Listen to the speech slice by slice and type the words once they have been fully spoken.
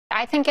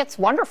I think it's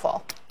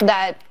wonderful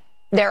that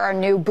there are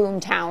new boom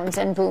towns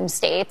and boom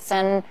states,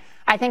 and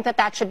I think that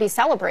that should be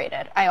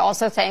celebrated. I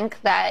also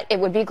think that it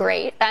would be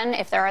great then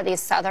if there are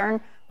these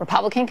southern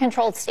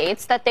Republican-controlled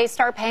states that they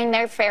start paying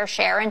their fair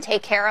share and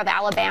take care of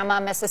Alabama,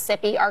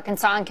 Mississippi,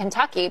 Arkansas, and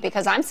Kentucky,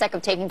 because I'm sick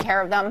of taking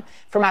care of them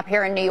from up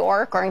here in New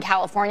York or in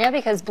California,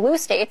 because blue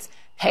states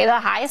pay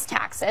the highest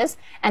taxes,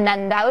 and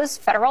then those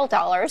federal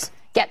dollars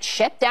get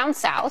shipped down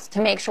south to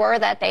make sure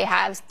that they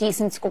have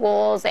decent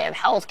schools, they have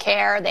health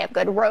care, they have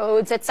good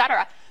roads,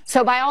 etc.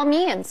 So by all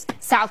means,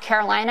 South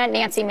Carolina,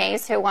 Nancy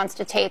Mace, who wants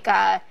to take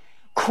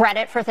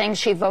credit for things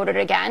she voted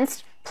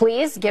against,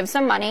 please give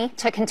some money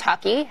to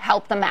Kentucky,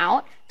 help them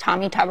out.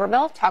 Tommy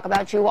Tuberville, talk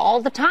about you all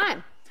the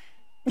time.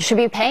 You should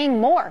be paying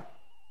more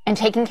and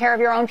taking care of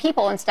your own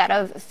people instead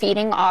of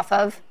feeding off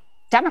of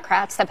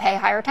Democrats that pay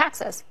higher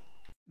taxes.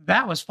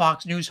 That was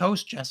Fox News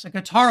host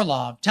Jessica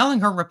Tarlov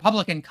telling her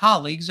Republican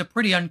colleagues a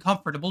pretty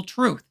uncomfortable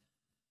truth.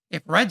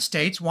 If red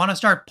states want to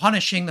start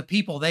punishing the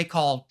people they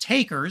call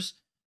takers,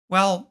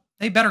 well,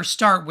 they better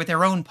start with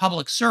their own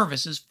public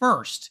services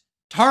first.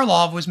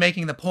 Tarlov was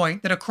making the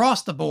point that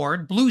across the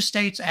board, blue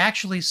states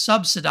actually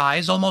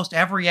subsidize almost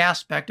every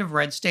aspect of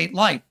red state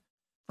life,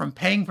 from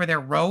paying for their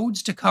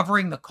roads to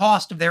covering the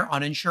cost of their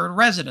uninsured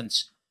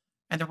residents.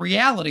 And the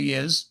reality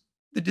is,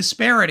 the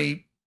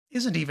disparity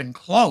isn't even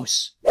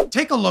close.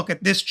 Take a look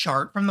at this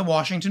chart from the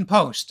Washington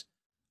Post.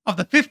 Of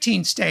the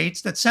 15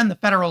 states that send the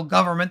federal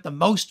government the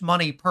most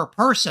money per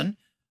person,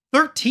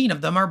 13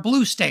 of them are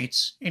blue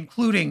states,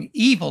 including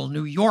evil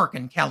New York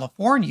and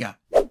California.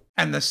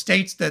 And the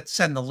states that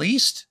send the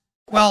least?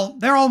 Well,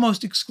 they're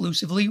almost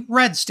exclusively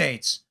red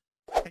states.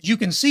 As you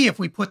can see if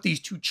we put these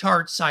two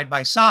charts side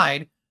by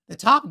side, the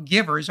top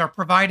givers are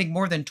providing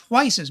more than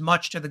twice as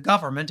much to the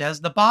government as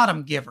the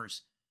bottom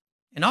givers.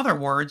 In other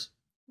words,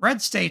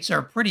 red states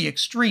are pretty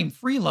extreme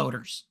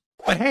freeloaders.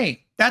 But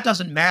hey, that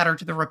doesn't matter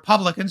to the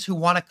Republicans who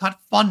want to cut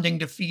funding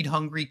to feed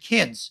hungry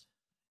kids,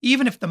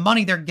 even if the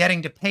money they're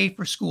getting to pay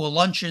for school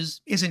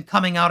lunches isn't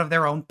coming out of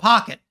their own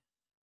pocket.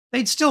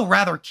 They'd still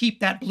rather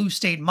keep that blue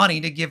state money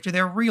to give to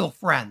their real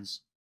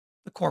friends,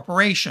 the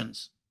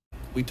corporations.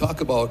 We talk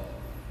about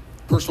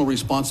personal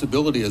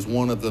responsibility as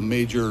one of the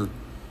major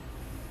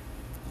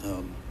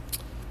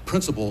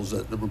principles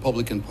that the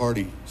Republican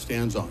Party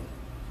stands on.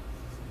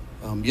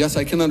 Yes,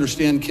 I can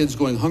understand kids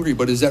going hungry,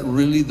 but is that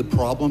really the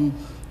problem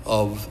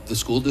of the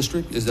school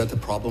district? Is that the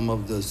problem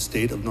of the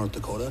state of North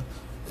Dakota?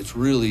 It's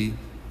really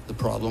the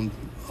problem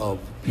of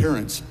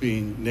parents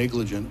being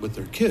negligent with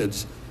their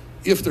kids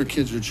if their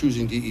kids are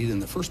choosing to eat in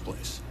the first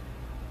place,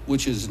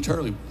 which is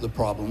entirely the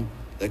problem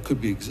that could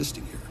be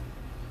existing here.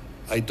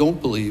 I don't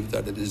believe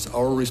that it is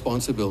our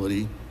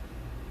responsibility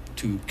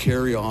to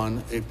carry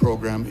on a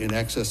program in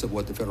excess of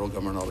what the federal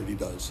government already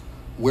does.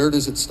 Where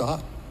does it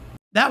stop?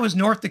 That was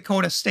North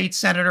Dakota State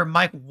Senator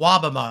Mike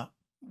Wabema.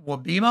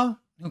 Wabema?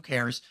 Who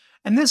cares?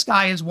 And this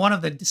guy is one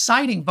of the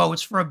deciding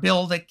votes for a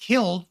bill that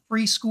killed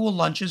free school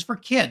lunches for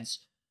kids.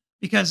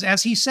 Because,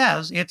 as he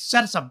says, it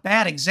sets a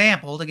bad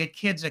example to get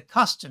kids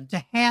accustomed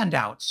to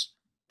handouts.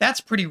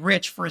 That's pretty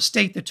rich for a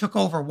state that took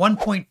over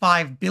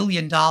 $1.5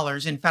 billion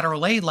in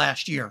federal aid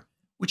last year,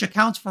 which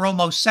accounts for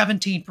almost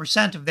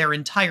 17% of their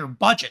entire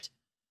budget.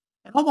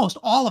 And almost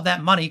all of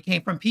that money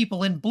came from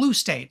people in blue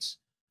states.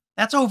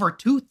 That's over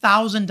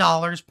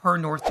 $2,000 per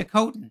North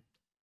Dakotan.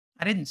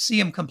 I didn't see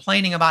him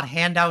complaining about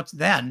handouts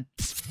then.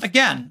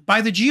 Again,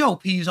 by the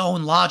GOP's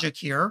own logic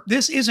here,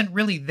 this isn't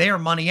really their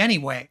money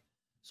anyway.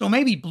 So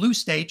maybe blue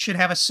states should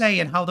have a say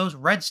in how those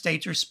red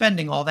states are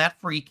spending all that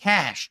free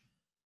cash.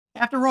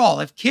 After all,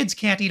 if kids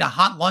can't eat a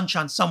hot lunch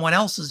on someone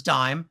else's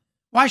dime,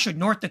 why should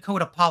North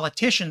Dakota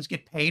politicians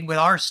get paid with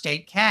our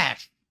state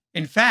cash?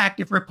 In fact,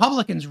 if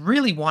Republicans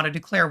really want to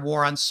declare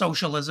war on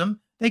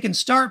socialism, they can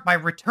start by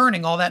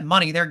returning all that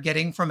money they're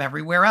getting from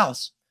everywhere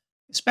else,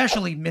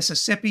 especially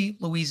Mississippi,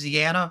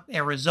 Louisiana,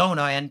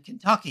 Arizona, and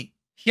Kentucky.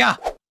 Yeah,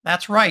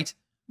 that's right.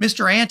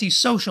 Mr.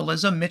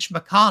 Anti-Socialism Mitch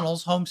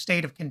McConnell's home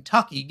state of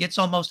Kentucky gets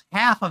almost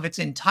half of its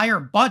entire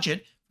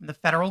budget from the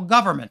federal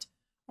government,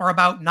 or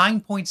about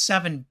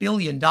 $9.7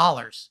 billion.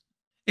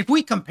 If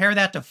we compare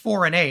that to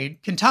foreign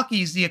aid,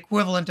 Kentucky is the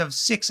equivalent of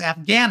 6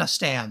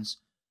 Afghanistans,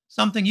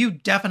 something you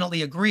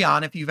definitely agree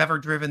on if you've ever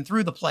driven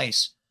through the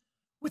place.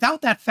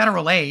 Without that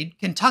federal aid,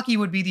 Kentucky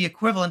would be the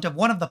equivalent of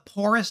one of the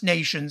poorest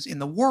nations in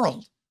the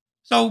world.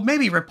 So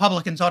maybe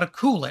Republicans ought to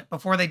cool it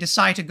before they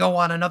decide to go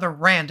on another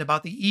rant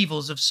about the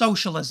evils of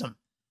socialism.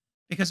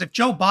 Because if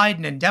Joe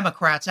Biden and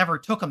Democrats ever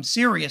took them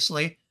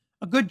seriously,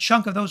 a good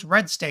chunk of those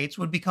red states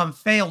would become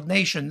failed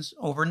nations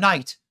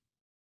overnight.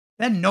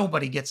 Then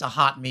nobody gets a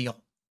hot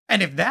meal.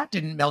 And if that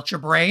didn't melt your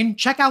brain,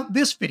 check out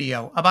this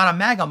video about a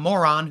MAGA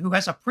moron who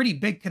has a pretty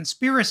big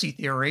conspiracy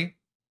theory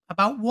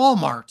about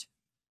Walmart.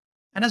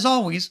 And as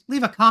always,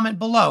 leave a comment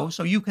below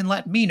so you can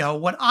let me know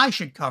what I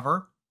should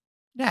cover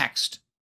next.